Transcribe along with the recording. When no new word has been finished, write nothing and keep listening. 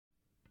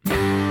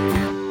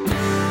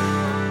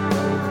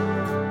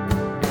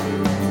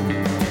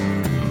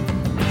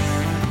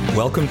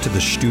Welcome to the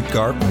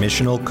Stuttgart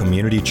Missional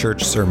Community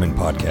Church Sermon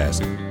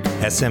Podcast.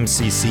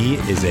 SMCC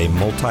is a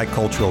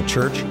multicultural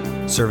church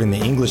serving the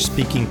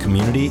English-speaking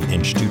community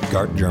in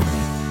Stuttgart, Germany.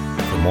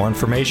 For more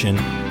information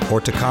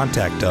or to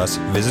contact us,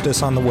 visit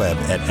us on the web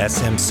at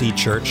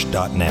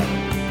smcchurch.net.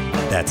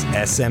 That's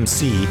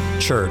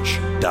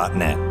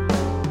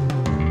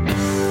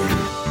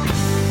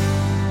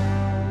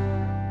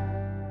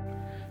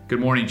smcchurch.net. Good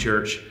morning,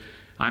 church.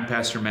 I'm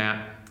Pastor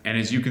Matt, and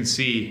as you can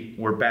see,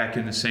 we're back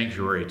in the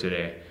sanctuary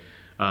today.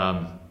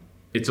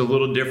 It's a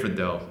little different,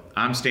 though.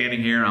 I'm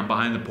standing here, I'm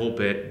behind the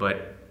pulpit,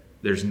 but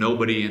there's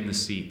nobody in the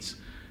seats.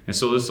 And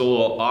so this is a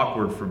little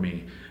awkward for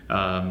me.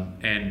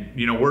 And,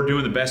 we're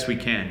doing the best we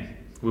can.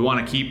 We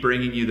want to keep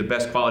bringing you the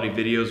best quality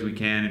videos we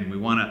can, and we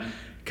want to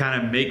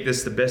kind of make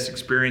this the best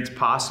experience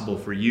possible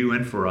for you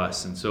and for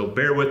us. And so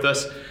bear with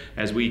us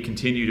as we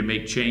continue to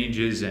make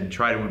changes and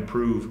try to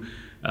improve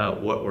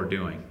what we're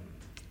doing.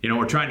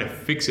 We're trying to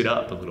fix it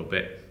up a little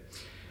bit.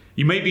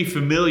 You may be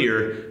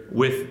familiar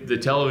with the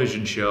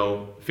television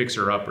show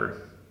Fixer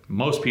Upper.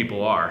 Most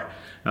people are.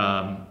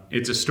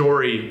 It's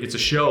a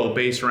show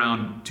based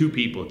around two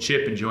people,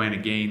 Chip and Joanna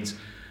Gaines,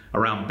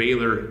 around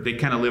Baylor. They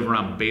kind of live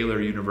around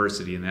Baylor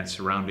University in that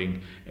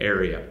surrounding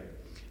area.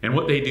 And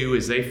what they do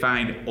is they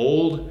find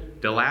old,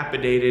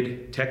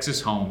 dilapidated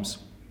Texas homes.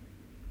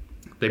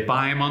 They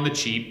buy them on the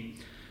cheap.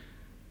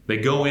 They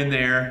go in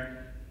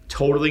there,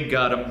 totally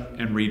gut them,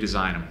 and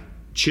redesign them.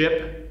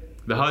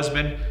 Chip, the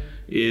husband,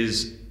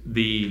 is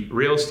the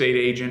real estate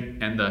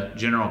agent and the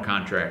general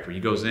contractor. He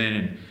goes in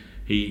and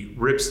he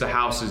rips the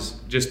houses,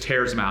 just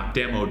tears them out.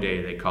 Demo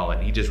day, they call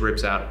it. He just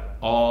rips out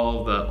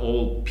all the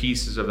old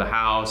pieces of the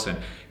house and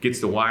gets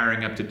the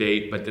wiring up to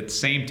date. But at the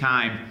same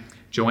time,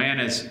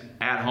 Joanna's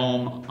at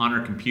home on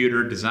her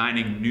computer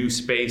designing new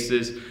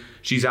spaces.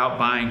 She's out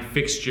buying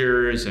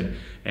fixtures and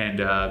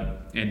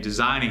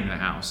designing the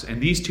house.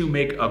 And these two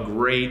make a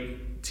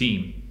great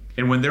team.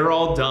 And when they're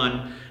all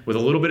done with a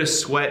little bit of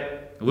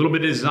sweat, a little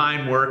bit of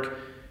design work,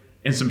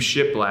 and some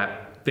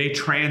shiplap, they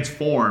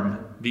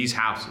transform these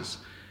houses.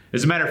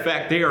 As a matter of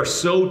fact, they are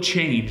so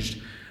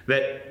changed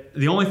that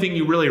the only thing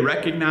you really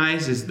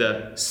recognize is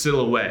the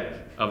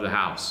silhouette of the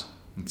house.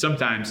 And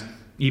sometimes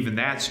even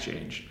that's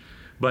changed.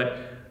 But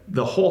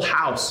the whole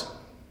house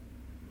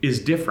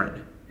is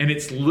different and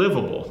it's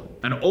livable.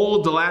 An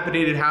old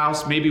dilapidated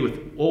house, maybe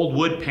with old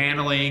wood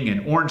paneling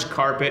and orange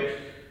carpet,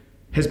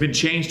 has been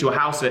changed to a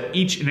house that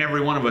each and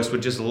every one of us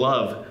would just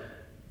love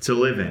to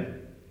live in.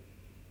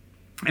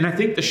 And I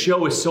think the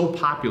show is so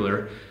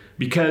popular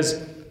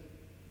because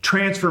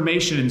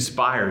transformation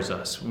inspires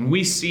us. When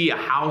we see a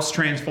house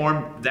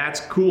transformed,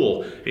 that's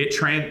cool.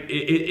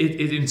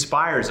 It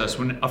inspires us.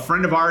 When a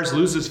friend of ours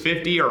loses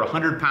 50 or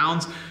 100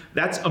 pounds,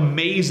 that's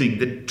amazing.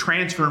 The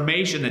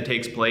transformation that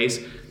takes place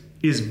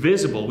is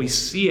visible. We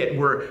see it.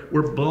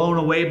 We're blown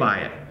away by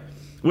it.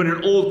 When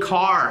an old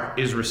car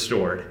is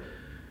restored,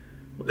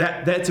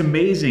 that's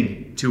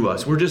amazing to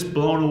us. We're just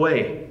blown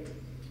away.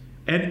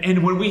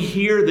 And when we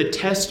hear the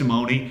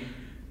testimony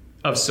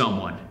of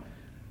someone,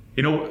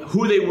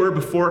 who they were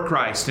before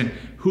Christ and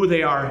who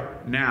they are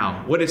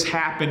now, what has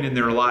happened in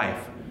their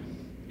life,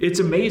 it's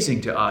amazing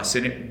to us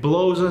and it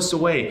blows us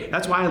away.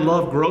 That's why I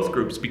love growth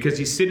groups, because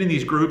you sit in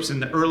these groups in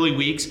the early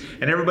weeks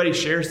and everybody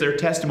shares their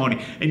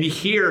testimony and you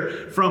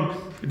hear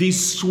from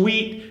these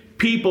sweet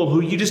people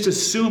who you just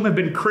assume have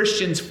been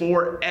Christians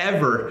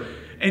forever.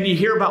 And you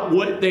hear about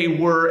what they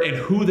were and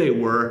who they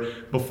were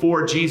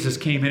before Jesus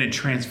came in and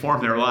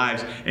transformed their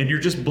lives. And you're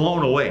just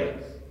blown away.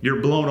 You're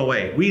blown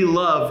away. We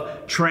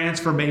love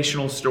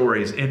transformational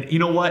stories. And you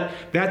know what?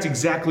 That's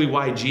exactly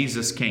why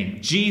Jesus came.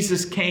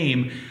 Jesus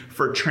came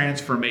for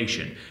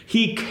transformation.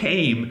 He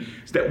came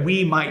so that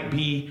we might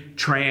be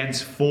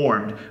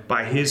transformed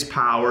by His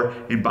power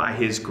and by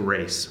His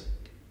grace.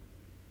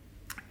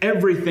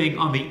 Everything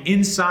on the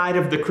inside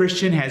of the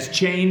Christian has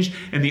changed,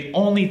 and the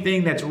only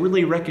thing that's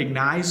really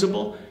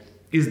recognizable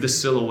is the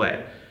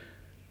silhouette.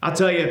 I'll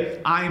tell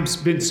you, I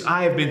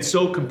have been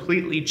so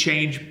completely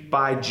changed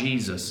by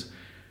Jesus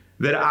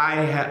that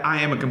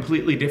I am a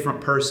completely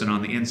different person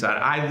on the inside.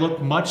 I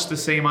look much the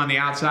same on the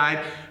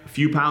outside, a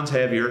few pounds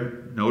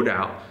heavier, no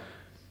doubt,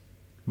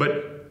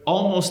 but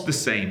almost the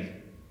same.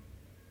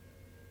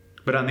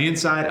 But on the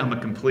inside, I'm a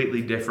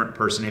completely different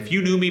person. If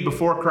you knew me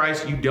before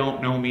Christ, you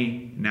don't know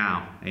me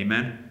now.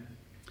 Amen?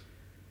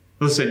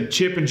 Listen,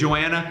 Chip and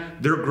Joanna,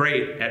 they're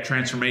great at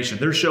transformation.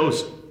 Their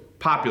show's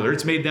popular.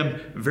 It's made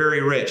them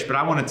very rich. But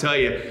I want to tell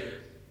you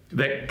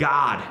that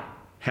God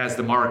has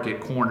the market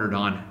cornered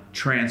on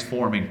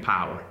transforming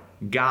power.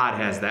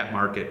 God has that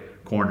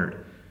market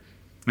cornered.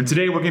 And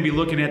today we're going to be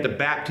looking at the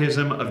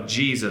baptism of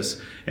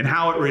Jesus and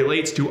how it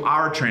relates to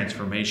our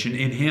transformation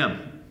in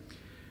Him.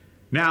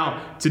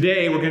 Now,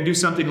 today we're going to do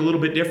something a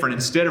little bit different.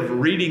 Instead of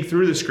reading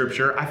through the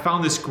scripture, I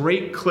found this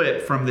great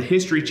clip from the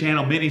History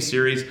Channel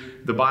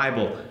miniseries, The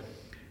Bible,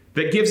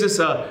 that gives us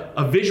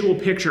a visual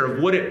picture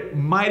of what it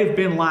might have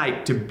been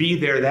like to be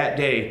there that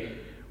day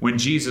when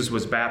Jesus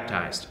was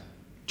baptized.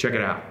 Check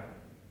it out.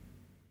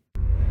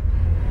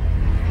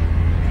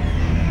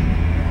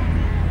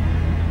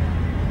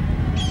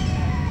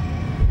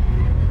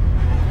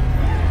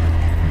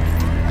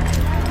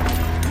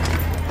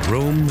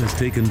 Rome has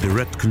taken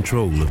direct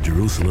control of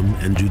Jerusalem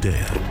and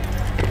Judea.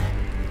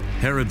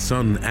 Herod's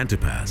son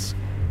Antipas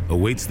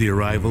awaits the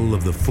arrival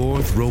of the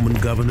fourth Roman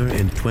governor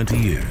in 20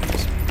 years.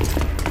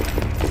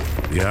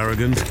 The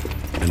arrogant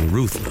and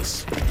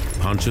ruthless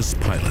Pontius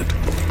Pilate.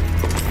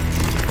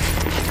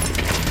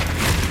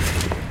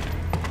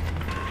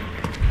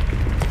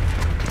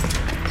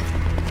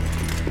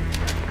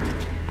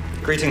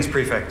 Greetings,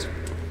 Prefect.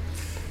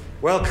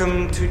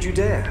 Welcome to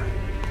Judea.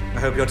 I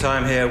hope your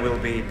time here will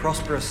be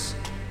prosperous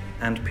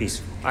and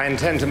peaceful. I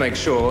intend to make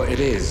sure it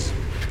is.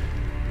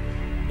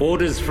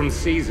 Orders from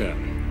Caesar.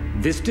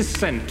 This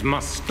descent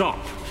must stop.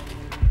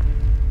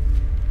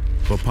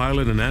 For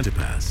Pilate and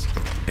Antipas,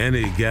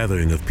 any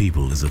gathering of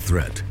people is a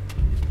threat.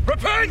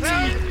 Repent,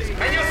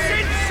 and your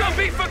sins shall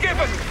be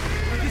forgiven!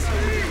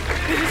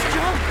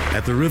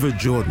 At the River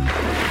Jordan,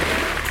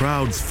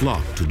 crowds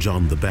flock to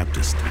John the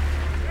Baptist.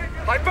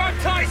 I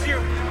baptize you,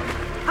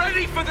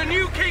 ready for the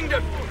new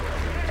kingdom.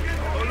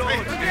 Oh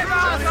Lord, forgive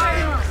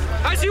us!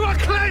 As you are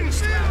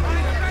cleansed,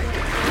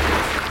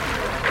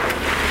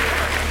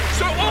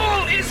 so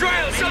all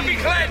Israel shall be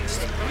cleansed.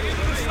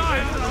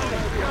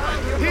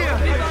 Here,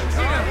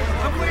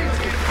 I'm waiting.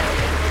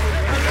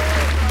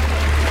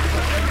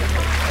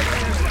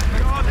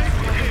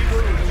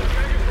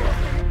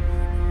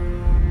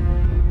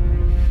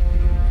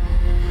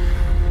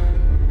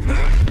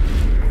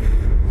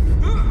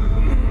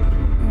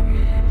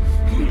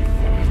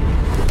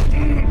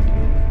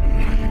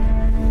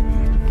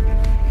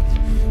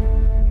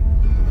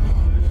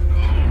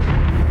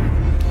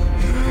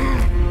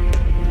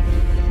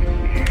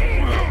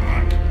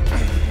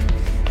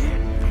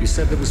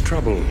 Said there was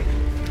trouble.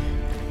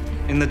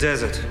 In the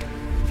desert,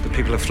 the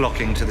people are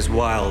flocking to this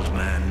wild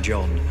man,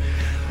 John.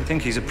 They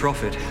think he's a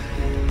prophet.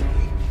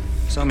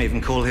 Some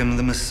even call him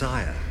the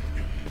Messiah.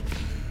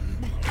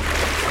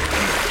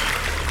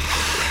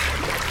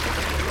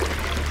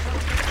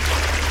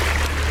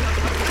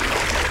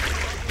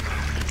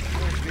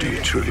 Do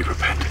you truly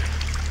repent?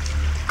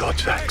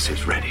 God's axe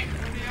is ready.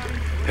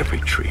 Every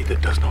tree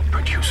that does not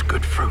produce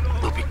good fruit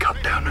will be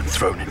cut down and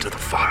thrown into the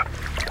fire.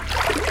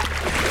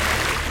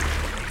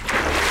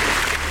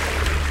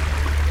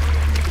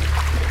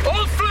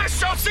 All flesh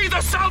shall see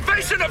the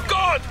salvation of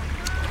God!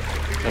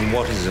 And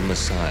what is a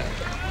Messiah?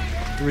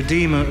 The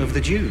Redeemer of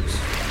the Jews,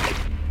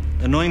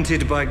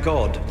 anointed by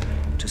God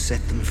to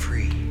set them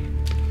free.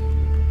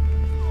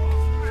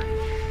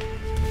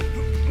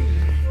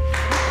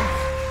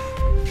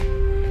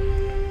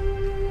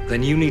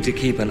 Then you need to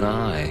keep an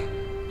eye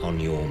on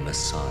your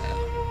Messiah.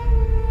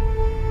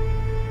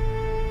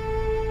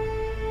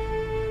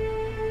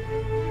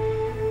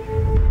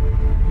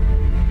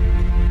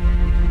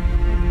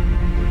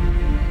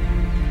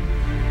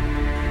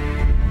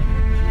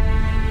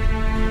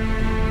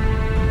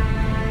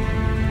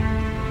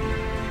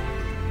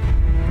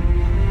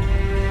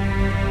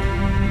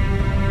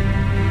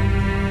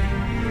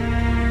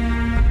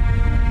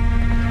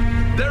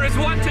 There is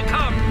one to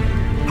come,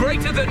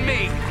 greater than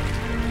me,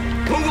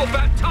 who will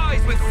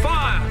baptize with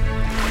fire.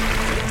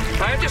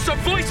 I am just a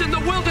voice in the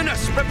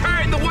wilderness,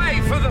 preparing the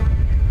way for the...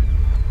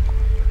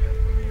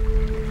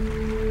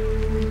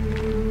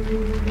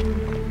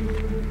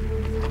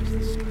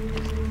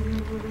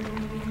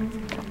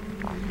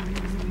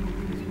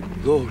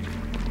 Lord,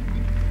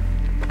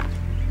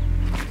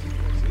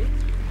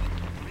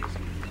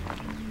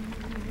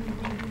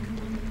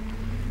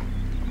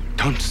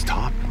 don't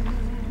stop.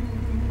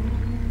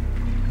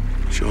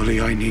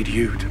 Surely I need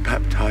you to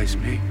baptize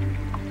me.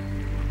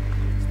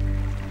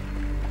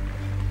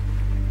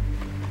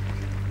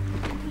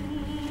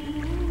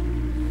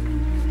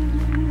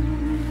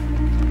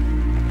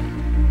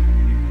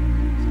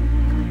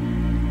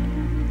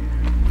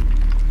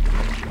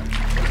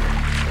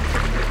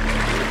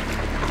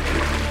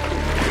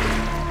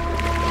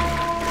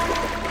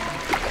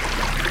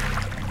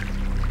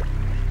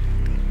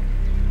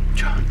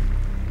 John,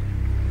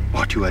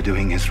 what you are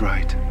doing is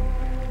right.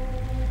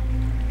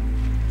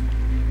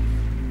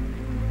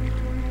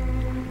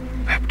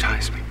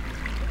 Baptize me.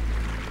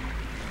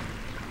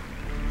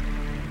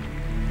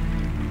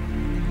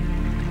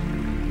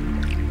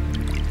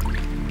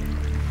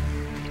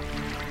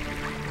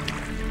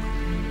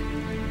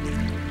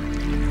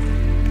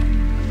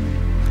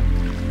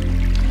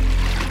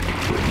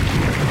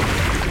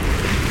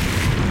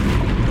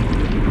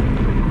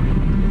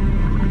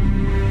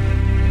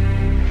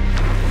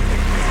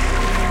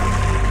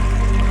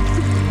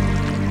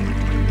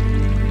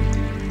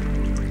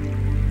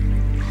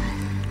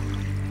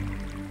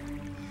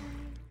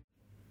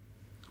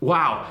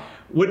 Wow,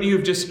 wouldn't you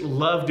have just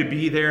loved to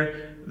be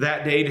there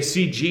that day, to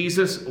see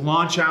Jesus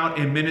launch out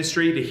in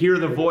ministry, to hear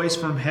the voice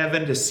from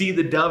heaven, to see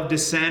the dove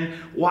descend?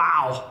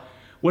 Wow,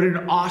 what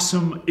an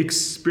awesome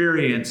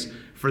experience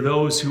for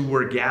those who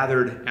were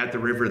gathered at the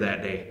river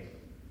that day.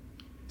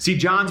 See,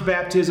 John's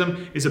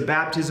baptism is a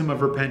baptism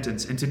of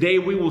repentance, and today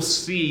we will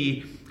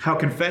see how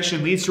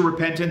confession leads to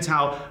repentance,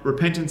 how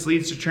repentance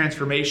leads to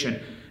transformation,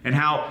 and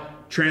how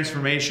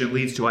transformation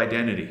leads to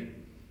identity.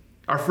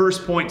 Our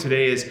first point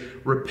today is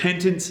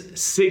repentance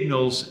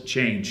signals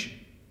change.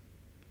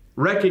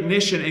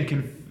 Recognition and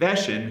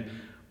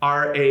confession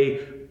are a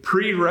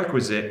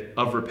prerequisite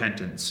of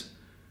repentance.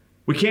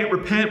 We can't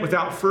repent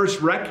without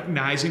first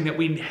recognizing that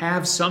we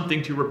have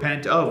something to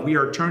repent of. We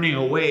are turning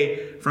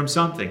away from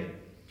something.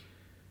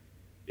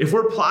 If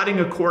we're plotting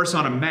a course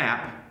on a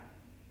map,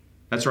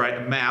 that's right,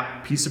 a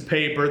map, piece of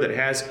paper that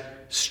has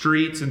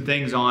streets and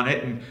things on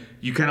it, and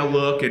you kind of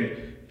look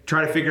and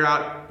try to figure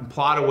out and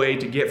plot a way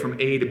to get from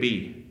A to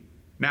B.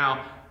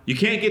 Now, you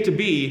can't get to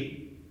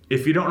B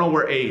if you don't know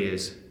where A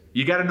is.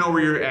 You got to know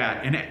where you're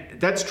at. And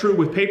that's true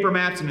with paper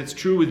maps, and it's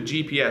true with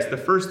GPS. The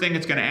first thing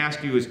it's going to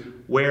ask you is,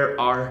 where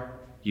are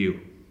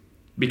you?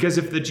 Because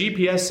if the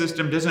GPS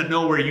system doesn't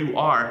know where you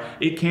are,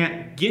 it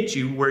can't get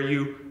you where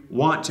you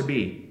want to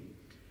be.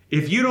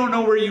 If you don't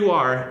know where you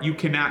are, you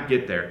cannot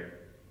get there.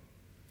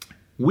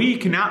 We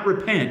cannot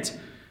repent.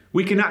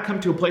 We cannot come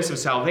to a place of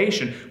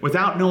salvation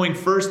without knowing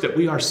first that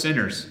we are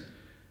sinners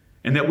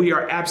and that we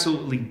are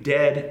absolutely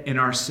dead in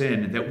our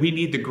sin, and that we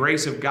need the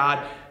grace of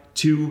God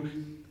to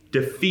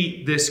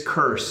defeat this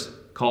curse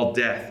called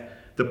death.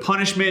 The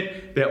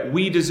punishment that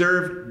we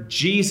deserve,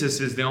 Jesus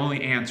is the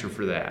only answer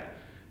for that.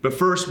 But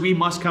first, we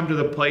must come to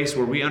the place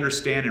where we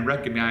understand and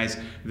recognize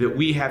that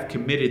we have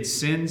committed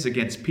sins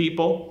against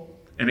people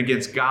and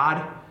against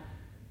God,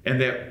 and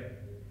that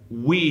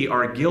we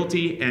are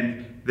guilty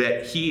and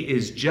that He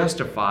is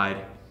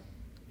justified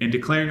in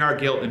declaring our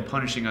guilt and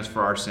punishing us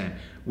for our sin.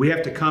 We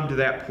have to come to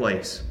that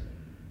place.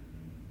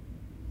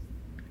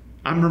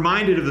 I'm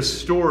reminded of the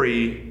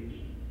story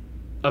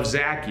of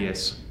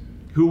Zacchaeus,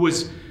 who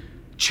was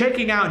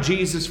checking out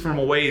Jesus from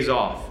a ways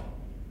off.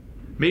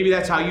 Maybe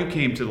that's how you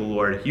came to the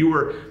Lord. You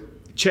were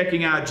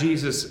checking out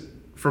Jesus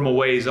from a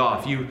ways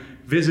off. You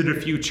visited a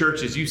few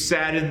churches. You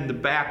sat in the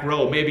back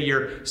row. Maybe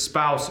your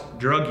spouse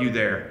drug you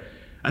there.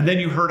 And then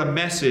you heard a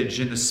message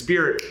and the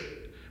Spirit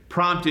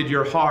prompted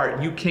your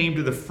heart. You came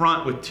to the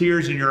front with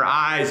tears in your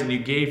eyes and you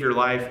gave your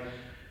life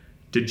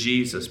to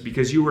Jesus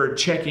because you were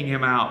checking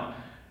Him out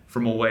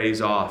from a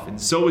ways off. And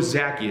so was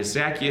Zacchaeus.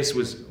 Zacchaeus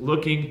was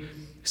looking,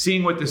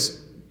 seeing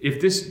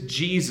if this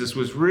Jesus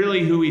was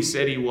really who He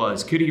said He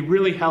was. Could He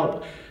really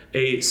help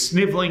a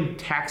sniveling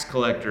tax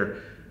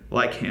collector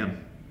like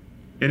him?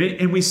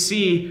 And we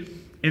see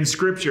in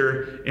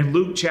Scripture, in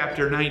Luke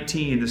chapter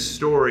 19, the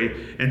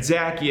story, and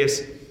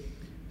Zacchaeus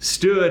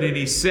stood and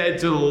he said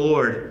to the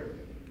Lord,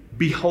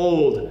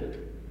 "Behold,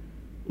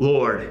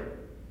 Lord,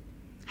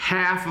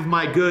 half of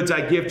my goods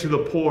I give to the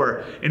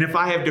poor, and if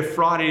I have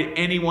defrauded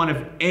anyone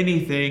of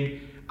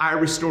anything, I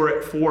restore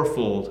it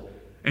fourfold."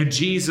 And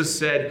Jesus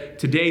said,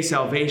 "Today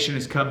salvation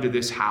has come to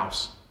this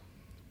house."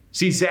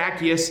 See,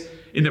 Zacchaeus,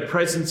 in the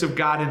presence of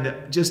God, and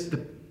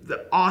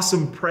the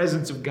awesome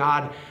presence of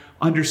God,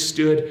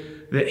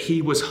 understood that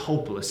he was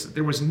hopeless, that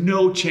there was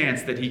no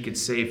chance that he could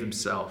save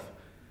himself.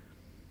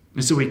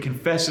 And so he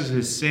confesses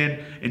his sin,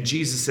 and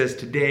Jesus says,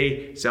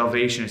 "Today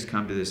salvation has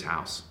come to this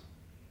house."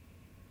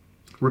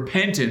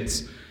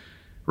 Repentance,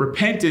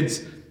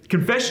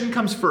 confession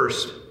comes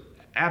first,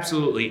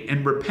 absolutely,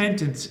 and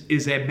repentance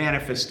is a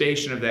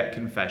manifestation of that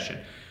confession.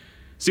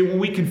 See, when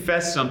we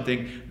confess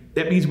something,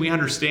 that means we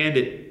understand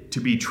it to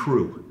be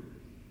true.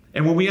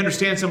 And when we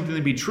understand something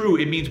to be true,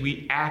 it means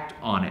we act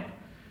on it.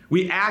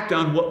 We act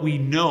on what we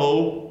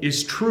know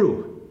is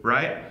true,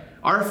 right?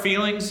 Our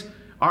feelings,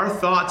 our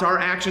thoughts, our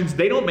actions,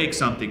 they don't make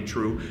something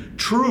true.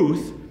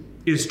 Truth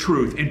is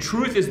truth, and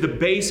truth is the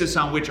basis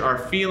on which our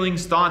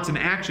feelings, thoughts, and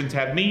actions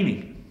have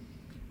meaning.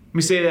 Let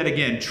me say that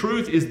again.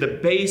 Truth is the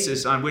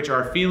basis on which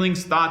our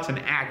feelings, thoughts, and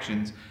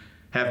actions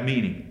have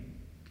meaning.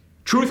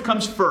 Truth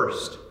comes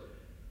first.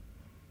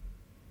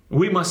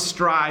 We must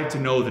strive to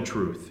know the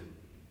truth.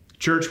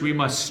 Church, we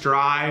must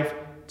strive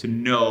to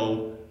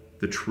know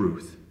the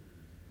truth.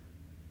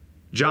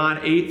 John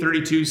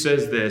 8:32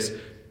 says this,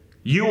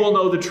 "You will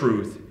know the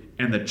truth,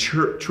 and the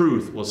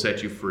truth will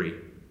set you free."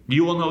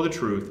 You will know the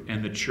truth,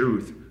 and the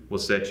truth will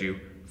set you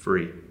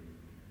free.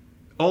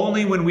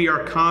 Only when we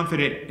are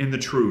confident in the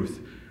truth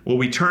will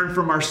we turn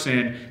from our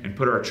sin and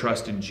put our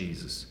trust in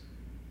Jesus.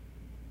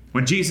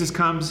 When Jesus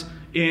comes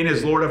in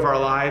as Lord of our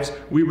lives,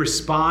 we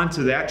respond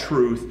to that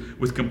truth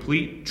with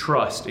complete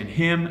trust in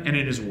Him and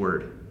in His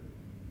Word.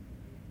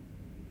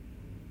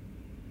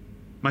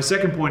 My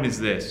second point is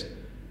this: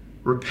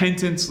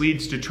 repentance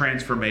leads to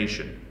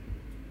transformation.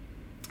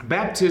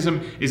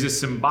 Baptism is a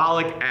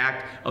symbolic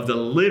act of the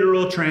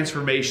literal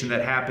transformation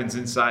that happens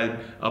inside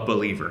a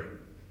believer.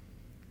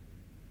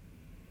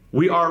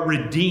 We are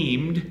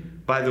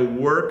redeemed by the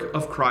work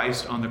of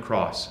Christ on the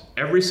cross.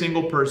 Every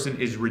single person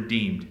is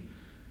redeemed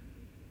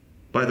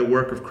by the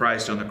work of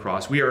Christ on the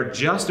cross. We are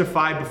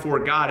justified before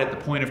God at the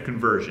point of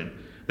conversion.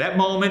 That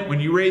moment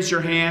when you raise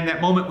your hand,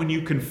 that moment when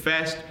you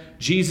confessed,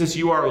 "Jesus,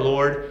 you are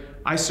Lord.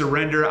 I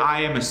surrender.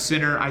 I am a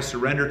sinner. I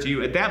surrender to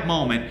you." At that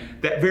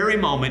moment, that very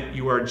moment,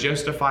 you are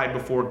justified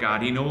before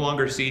God. He no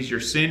longer sees your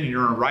sin and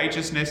your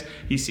unrighteousness.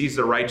 He sees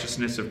the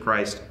righteousness of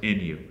Christ in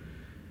you.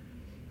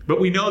 But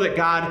we know that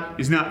God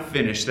is not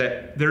finished,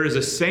 that there is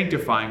a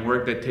sanctifying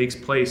work that takes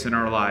place in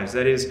our lives.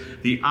 That is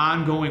the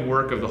ongoing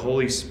work of the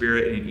Holy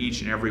Spirit in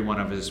each and every one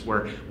of us,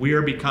 where we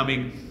are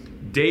becoming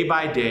day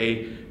by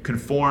day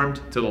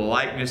conformed to the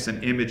likeness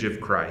and image of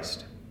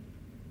Christ.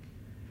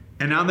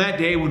 And on that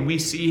day, when we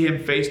see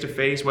him face to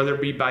face, whether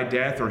it be by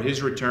death or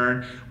his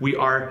return, we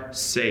are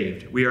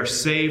saved. We are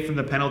saved from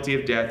the penalty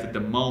of death at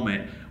the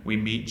moment we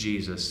meet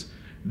Jesus.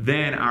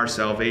 Then our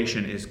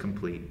salvation is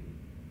complete.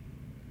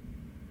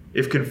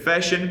 If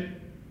confession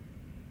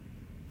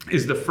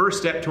is the first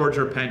step towards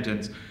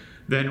repentance,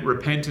 then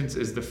repentance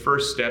is the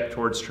first step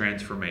towards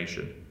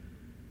transformation.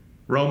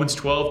 Romans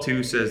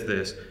 12:2 says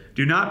this,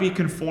 "Do not be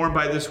conformed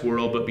by this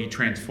world, but be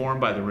transformed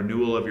by the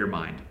renewal of your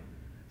mind,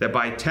 that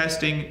by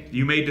testing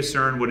you may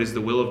discern what is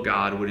the will of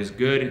God, what is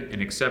good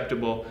and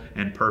acceptable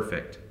and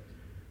perfect."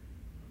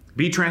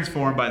 Be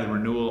transformed by the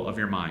renewal of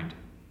your mind.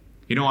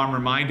 You know, I'm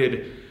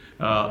reminded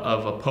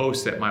of a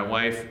post that my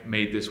wife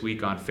made this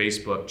week on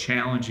Facebook,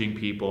 challenging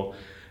people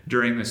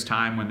during this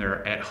time when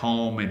they're at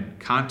home and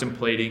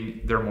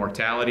contemplating their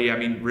mortality. I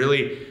mean,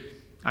 really,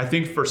 I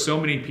think for so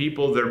many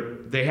people,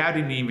 they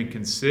hadn't even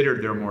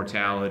considered their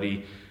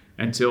mortality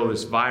until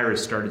this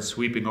virus started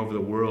sweeping over the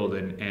world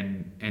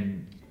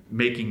and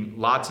making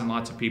lots and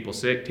lots of people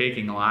sick,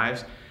 taking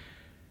lives.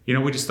 You know,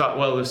 we just thought,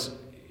 well,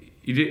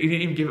 you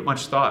didn't even give it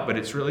much thought, but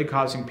it's really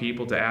causing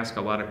people to ask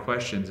a lot of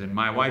questions. And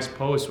my wife's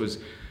post was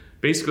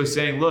basically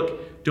saying,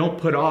 look, don't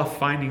put off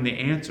finding the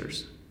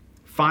answers.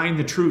 Find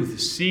the truth.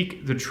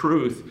 Seek the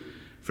truth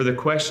for the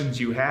questions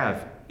you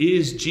have.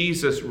 Is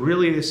Jesus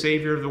really the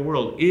Savior of the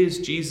world? Is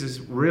Jesus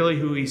really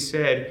who he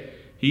said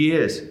he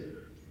is?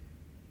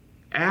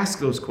 Ask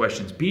those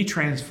questions. Be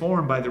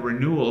transformed by the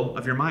renewal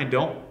of your mind.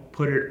 Don't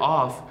put it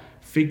off.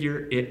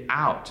 Figure it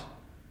out.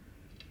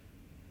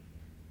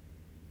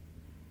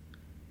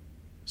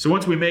 So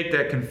once we make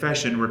that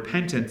confession,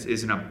 repentance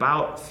is an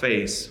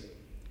about-face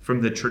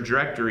from the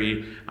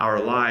trajectory our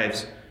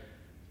lives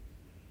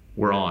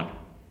were on.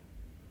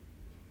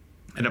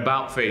 An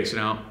about-face.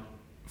 Now,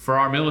 for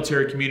our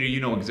military community,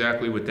 you know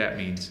exactly what that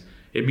means.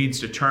 It means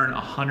to turn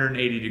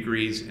 180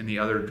 degrees in the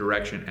other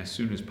direction as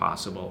soon as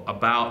possible.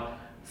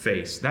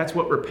 About-face. That's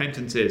what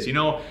repentance is. You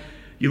know,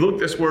 you look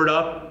this word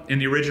up in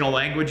the original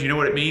language, you know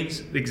what it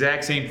means? The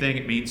exact same thing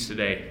it means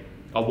today.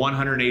 A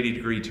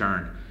 180-degree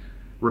turn.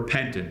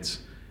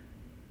 Repentance.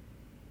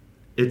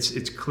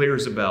 It's clear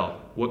as a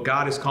bell. What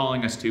God is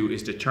calling us to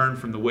is to turn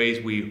from the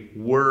ways we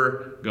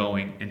were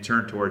going and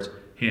turn towards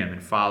him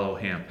and follow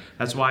him.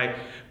 That's why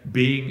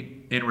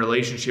being in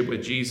relationship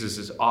with Jesus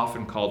is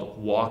often called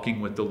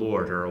walking with the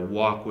Lord or a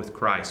walk with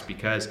Christ,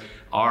 because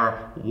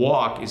our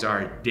walk is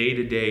our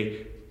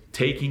day-to-day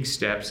taking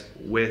steps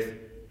with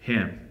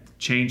him,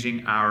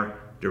 changing our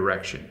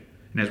direction.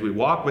 And as we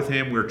walk with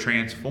him, we're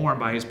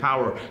transformed by his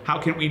power. How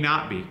can we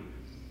not be?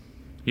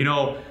 You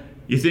know,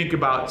 you think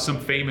about some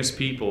famous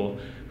people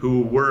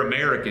who were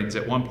Americans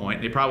at one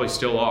point. They probably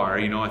still are.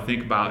 You know, I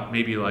think about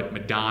maybe like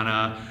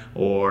Madonna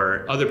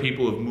or other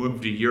people who've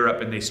moved to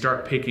Europe and they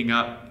start picking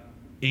up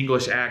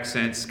English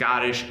accents,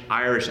 Scottish,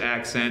 Irish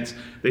accents.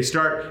 They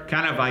start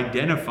kind of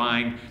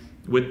identifying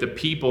with the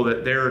people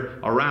that they're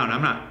around.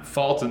 I'm not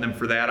faulting them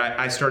for that.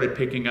 I started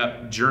picking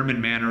up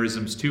German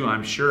mannerisms too,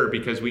 I'm sure,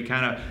 because we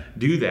kind of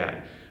do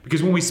that.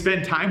 Because when we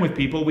spend time with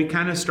people, we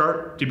kind of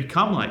start to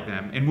become like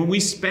them. And when we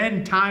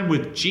spend time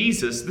with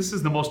Jesus, this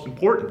is the most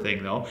important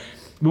thing though,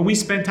 when we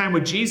spend time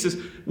with Jesus,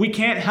 we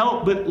can't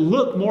help but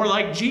look more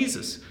like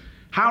Jesus.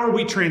 How are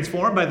we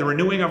transformed? By the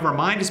renewing of our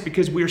mind. It's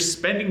because we're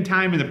spending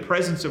time in the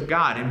presence of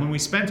God. And when we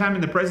spend time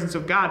in the presence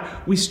of God,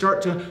 we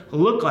start to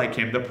look like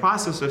him. The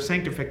process of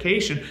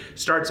sanctification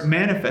starts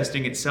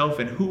manifesting itself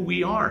in who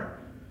we are.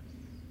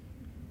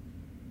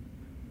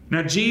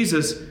 Now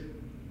Jesus,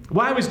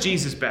 why was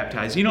Jesus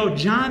baptized? You know,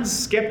 John's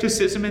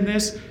skepticism in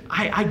this,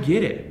 I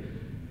get it.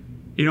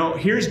 You know,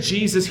 here's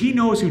Jesus. He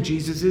knows who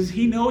Jesus is.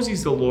 He knows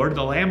he's the Lord,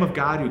 the Lamb of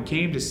God who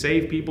came to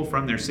save people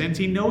from their sins.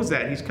 He knows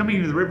that. He's coming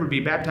into the river to be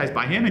baptized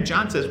by him. And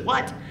John says,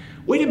 what?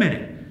 Wait a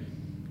minute.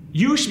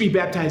 You should be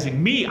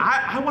baptizing me.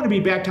 I want to be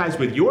baptized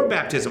with your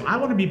baptism. I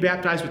want to be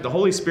baptized with the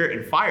Holy Spirit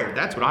and fire.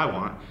 That's what I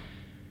want.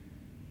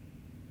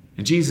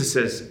 And Jesus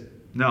says,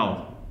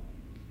 no.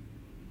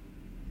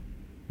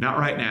 Not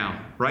right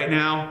now. Right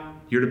now,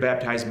 you're to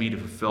baptize me to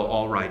fulfill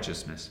all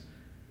righteousness.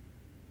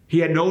 He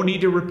had no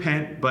need to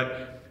repent,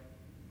 but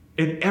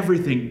in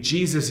everything,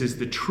 Jesus is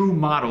the true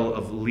model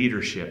of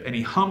leadership, and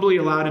he humbly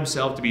allowed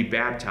himself to be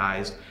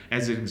baptized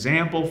as an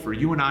example for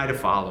you and I to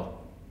follow.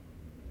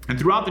 And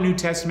throughout the New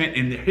Testament,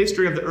 in the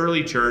history of the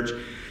early church,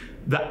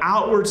 the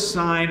outward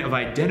sign of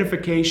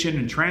identification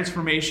and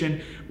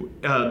transformation,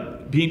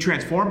 being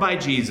transformed by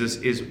Jesus,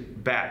 is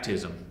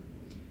baptism.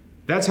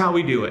 That's how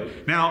we do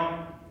it.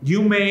 Now,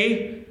 you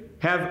may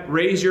have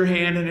raised your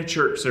hand in a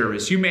church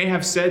service. You may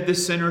have said the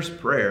sinner's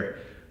prayer.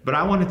 But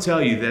I want to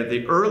tell you that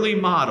the early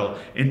model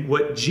and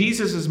what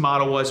Jesus'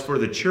 model was for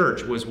the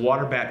church was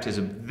water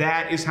baptism.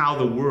 That is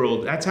how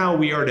that's how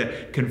we are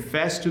to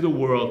confess to the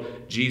world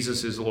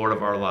Jesus is Lord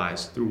of our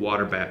lives, through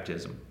water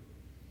baptism.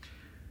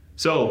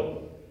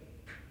 So,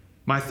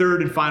 my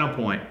third and final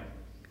point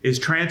is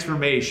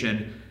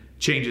transformation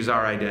changes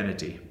our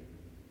identity.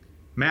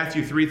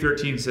 Matthew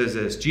 3:13 says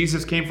this,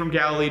 Jesus came from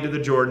Galilee to the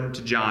Jordan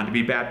to John to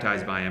be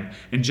baptized by him.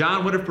 And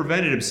John would have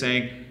prevented him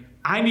saying,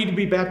 I need to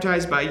be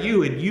baptized by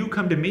you, and you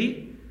come to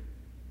me?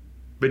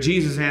 But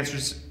Jesus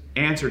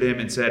answered him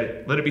and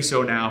said, let it be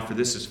so now, for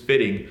this is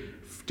fitting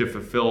to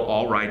fulfill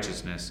all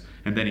righteousness.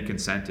 And then he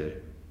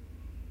consented.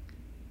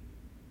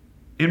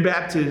 In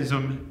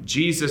baptism,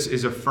 Jesus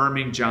is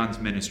affirming John's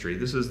ministry.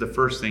 This is the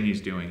first thing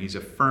he's doing. He's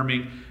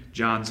affirming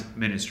John's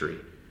ministry.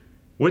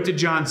 What did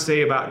John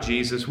say about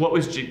Jesus? What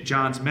was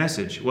John's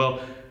message?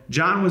 Well,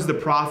 John was the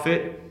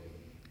prophet,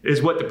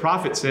 is what the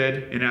prophet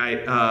said, and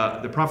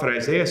the prophet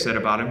Isaiah said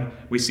about him.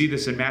 We see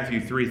this in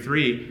Matthew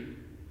 3:3.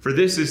 For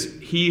this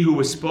is he who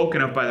was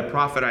spoken of by the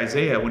prophet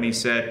Isaiah when he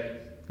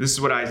said, this is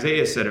what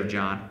Isaiah said of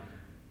John.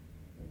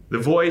 The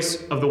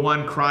voice of the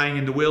one crying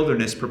in the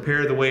wilderness,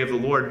 prepare the way of the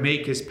Lord,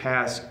 make his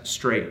paths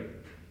straight.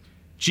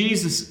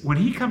 Jesus, when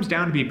he comes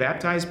down to be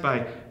baptized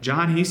by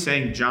John, he's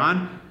saying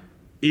John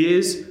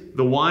is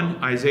the one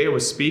Isaiah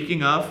was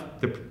speaking of,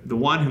 the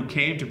one who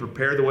came to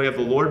prepare the way of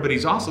the Lord, but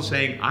he's also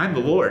saying, I'm the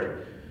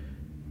Lord.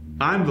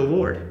 I'm the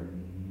Lord.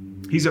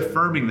 He's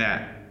affirming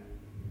that.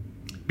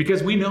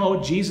 Because we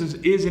know Jesus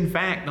is in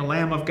fact the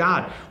Lamb of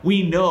God.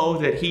 We know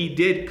that he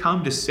did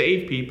come to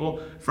save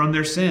people from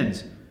their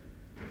sins.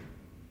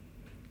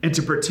 And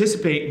to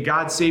participate in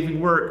God's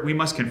saving work, we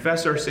must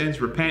confess our sins,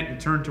 repent, and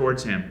turn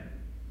towards him.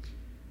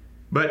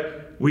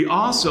 But we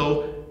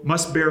also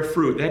must bear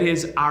fruit. That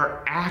is,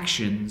 our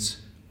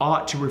actions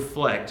ought to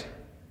reflect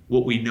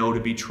what we know to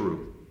be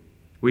true.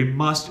 We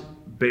must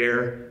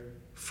bear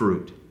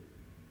fruit.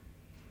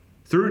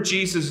 Through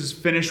Jesus'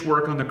 finished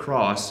work on the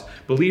cross,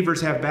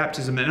 believers have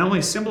baptism. It not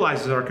only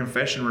symbolizes our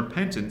confession and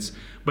repentance,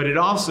 but it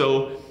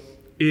also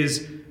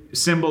is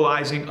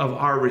symbolizing of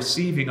our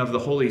receiving of the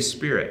Holy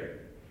Spirit.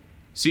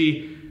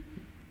 See,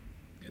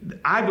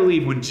 I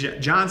believe when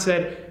John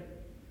said,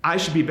 I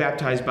should be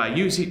baptized by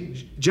you,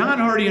 see,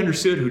 John already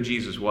understood who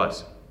Jesus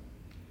was.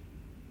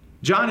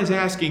 John is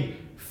asking,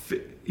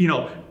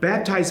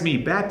 baptize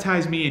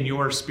me in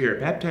your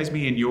spirit, baptize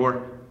me in your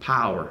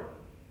power,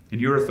 in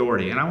your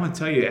authority. And I want to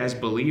tell you, as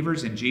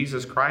believers in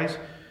Jesus Christ,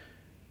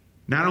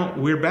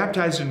 we're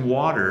baptized in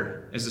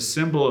water as a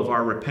symbol of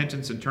our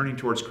repentance and turning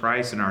towards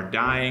Christ and our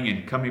dying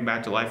and coming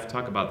back to life. We'll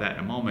talk about that in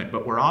a moment.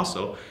 But we're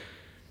also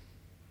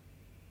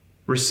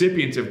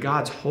recipients of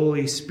God's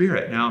Holy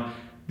Spirit. Now,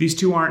 these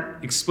two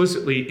aren't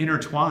explicitly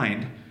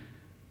intertwined,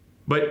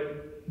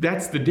 but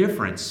that's the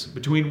difference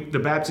between the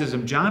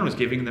baptism John was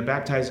giving and the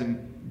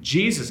baptism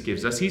Jesus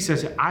gives us. He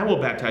says, I will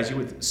baptize you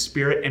with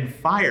spirit and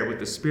fire, with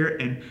the spirit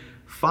and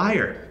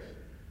fire.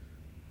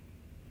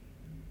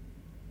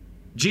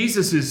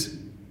 Jesus'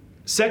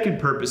 second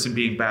purpose in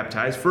being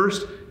baptized,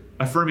 first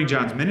affirming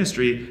John's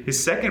ministry,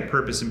 his second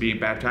purpose in being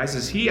baptized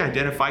is he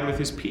identified with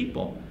his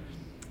people.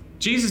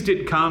 Jesus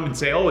didn't come and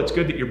say, it's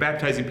good that you're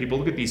baptizing people.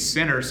 Look at these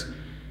sinners.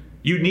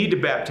 You need to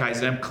baptize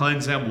them,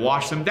 cleanse them,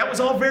 wash them. That was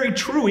all very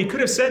true. He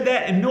could have said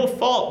that and no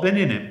fault been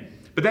in him.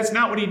 But that's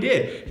not what he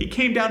did. He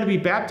came down to be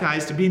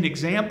baptized to be an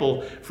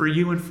example for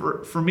you and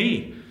for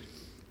me.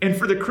 And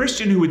for the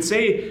Christian who would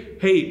say,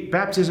 hey,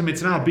 baptism,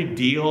 it's not a big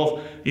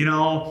deal.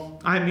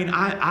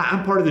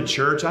 I'm part of the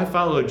church. I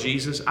follow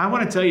Jesus. I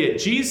want to tell you,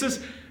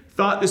 Jesus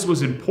thought this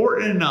was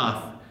important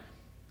enough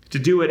to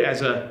do it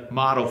as a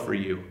model for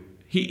you.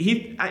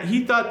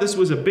 He thought this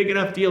was a big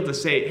enough deal to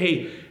say,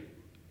 hey,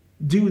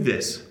 do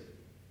this.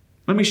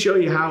 Let me show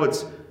you how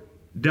it's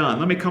done.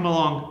 Let me come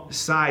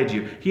alongside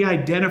you. He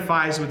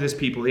identifies with his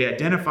people. He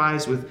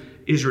identifies with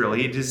Israel.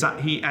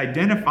 He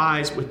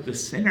identifies with the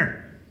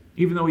sinner,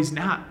 even though he's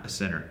not a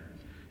sinner.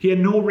 He had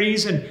no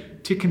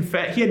reason to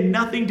confess. He had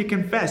nothing to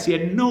confess. He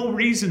had no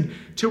reason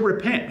to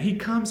repent. He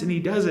comes and he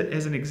does it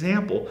as an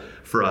example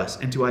for us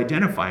and to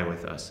identify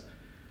with us.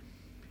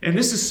 And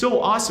this is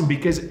so awesome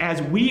because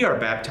as we are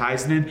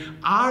baptized, then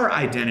our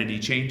identity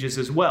changes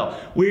as well.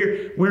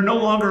 We're no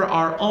longer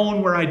our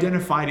own. We're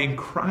identified in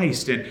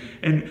Christ.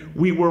 And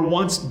we were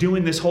once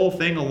doing this whole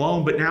thing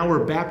alone, but now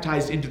we're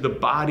baptized into the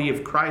body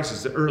of Christ,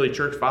 as the early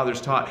church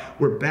fathers taught.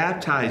 We're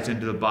baptized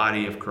into the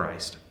body of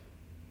Christ.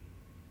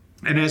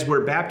 And as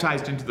we're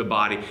baptized into the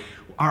body,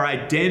 our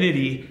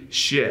identity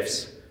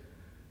shifts.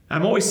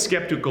 I'm always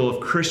skeptical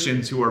of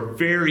Christians who are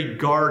very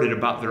guarded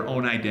about their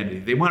own identity.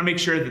 They want to make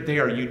sure that they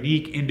are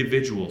unique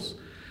individuals.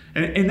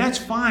 And that's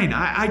fine.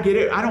 I get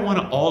it. I don't want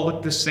to all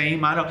look the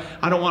same. I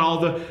don't want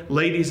all the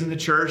ladies in the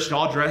church to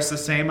all dress the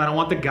same. I don't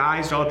want the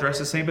guys to all dress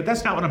the same. But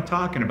that's not what I'm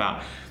talking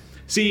about.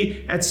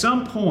 See, at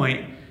some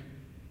point,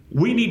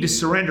 we need to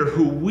surrender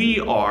who we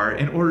are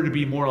in order to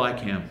be more like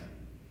him.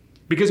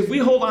 Because if we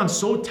hold on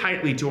so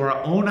tightly to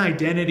our own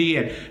identity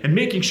and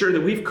making sure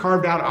that we've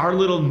carved out our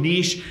little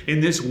niche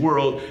in this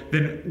world,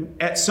 then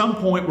at some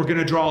point we're going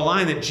to draw a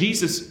line that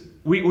Jesus,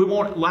 we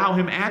won't allow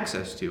him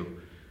access to.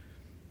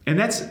 And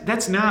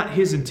that's not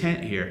his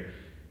intent here.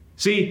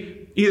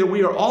 See, either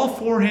we are all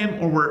for him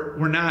or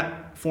we're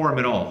not for him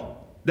at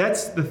all.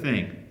 That's the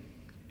thing.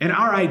 And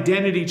our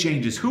identity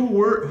changes.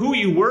 Who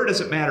you were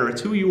doesn't matter.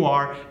 It's who you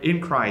are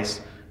in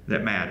Christ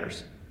that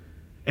matters.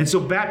 And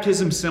so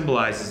baptism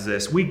symbolizes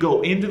this. We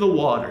go into the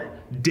water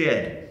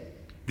dead.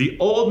 The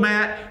old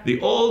Matt,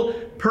 the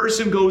old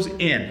person goes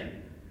in.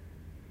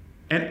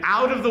 And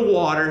out of the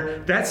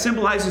water, that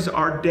symbolizes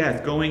our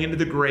death, going into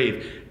the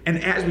grave.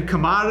 And as we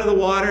come out of the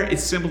water, it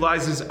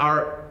symbolizes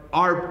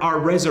our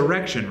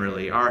resurrection,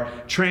 really, our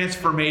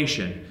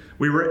transformation.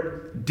 We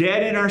were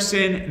dead in our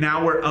sin,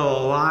 now we're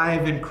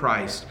alive in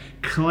Christ,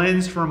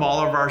 cleansed from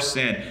all of our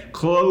sin,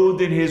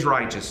 clothed in his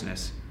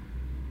righteousness.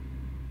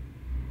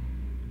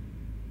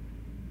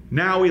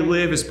 Now we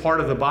live as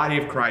part of the body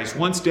of Christ,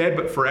 once dead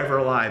but forever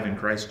alive in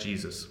Christ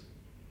Jesus.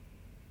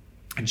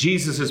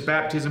 Jesus'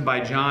 baptism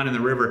by John in the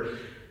river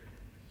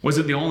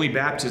wasn't the only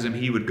baptism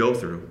he would go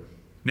through.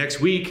 Next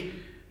week,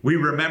 we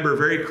remember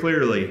very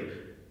clearly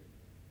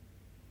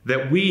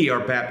that we are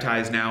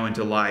baptized now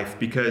into life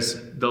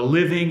because the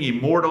living,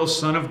 immortal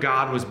Son of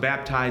God was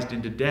baptized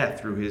into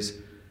death through his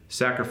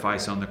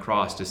sacrifice on the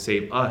cross to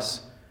save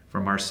us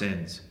from our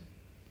sins.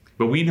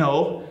 But we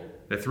know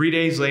that 3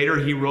 days later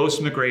he rose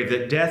from the grave,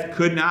 that death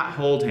could not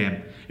hold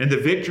him. And the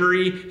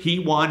victory he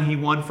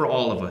won for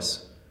all of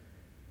us.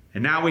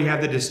 And now we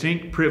have the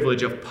distinct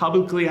privilege of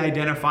publicly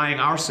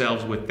identifying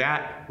ourselves with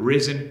that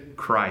risen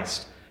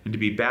Christ and to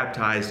be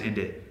baptized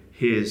into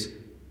his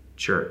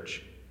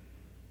church.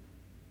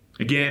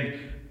 Again,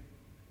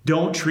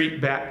 don't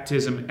treat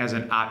baptism as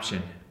an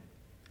option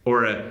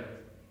or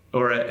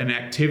an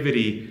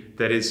activity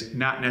that is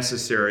not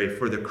necessary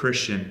for the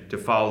Christian to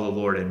follow the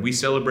Lord in. We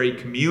celebrate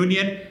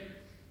communion.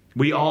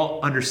 We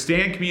all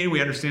understand communion.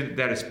 We understand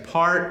that is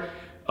part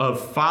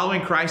of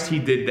following Christ. He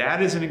did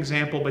that as an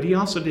example, but he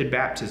also did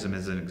baptism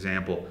as an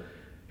example.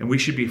 And we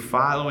should be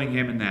following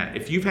him in that.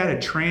 If you've had a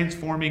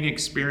transforming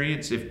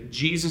experience, if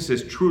Jesus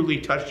has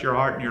truly touched your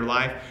heart and your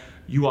life,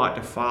 you ought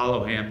to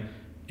follow him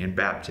in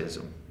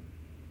baptism.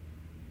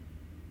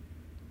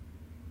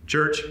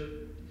 Church,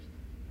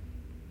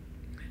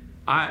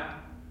 I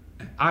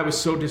was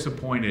so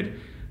disappointed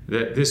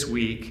that this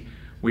week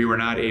we were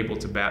not able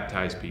to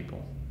baptize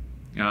people.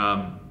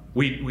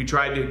 We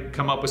tried to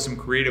come up with some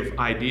creative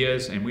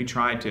ideas, and we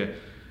tried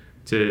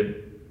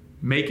to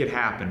make it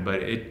happen,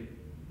 but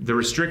the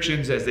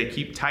restrictions, as they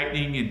keep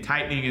tightening, it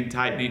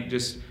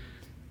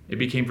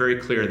became very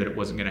clear that it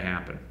wasn't going to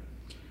happen.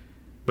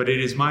 But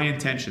it is my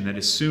intention that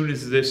as soon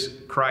as this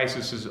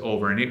crisis is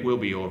over, and it will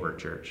be over,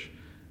 church,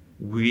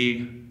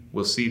 we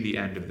will see the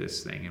end of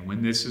this thing. And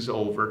when this is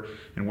over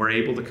and we're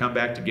able to come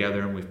back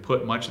together and we've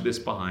put much of this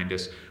behind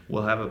us,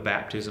 we'll have a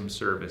baptism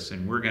service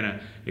and we're going to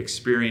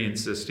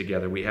experience this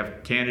together. We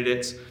have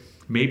candidates.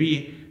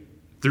 Maybe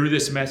through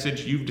this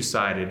message you've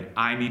decided,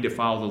 I need to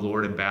follow the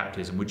Lord in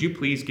baptism. Would you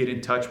please get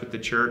in touch with the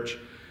church?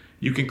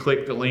 You can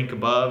click the link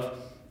above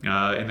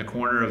in the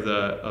corner of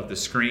the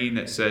screen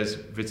that says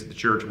visit the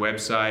church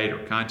website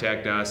or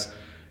contact us.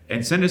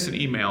 And send us an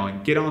email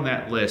and get on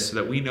that list so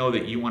that we know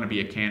that you want to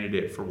be a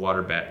candidate for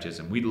water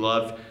baptism. We'd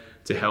love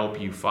to help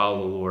you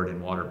follow the Lord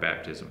in water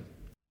baptism.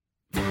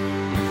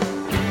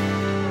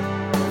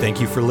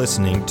 Thank you for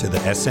listening to the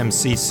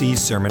SMCC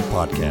Sermon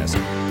Podcast.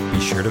 Be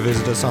sure to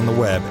visit us on the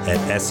web at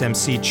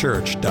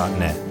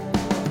smcchurch.net.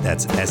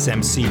 That's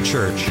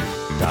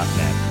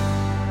smcchurch.net.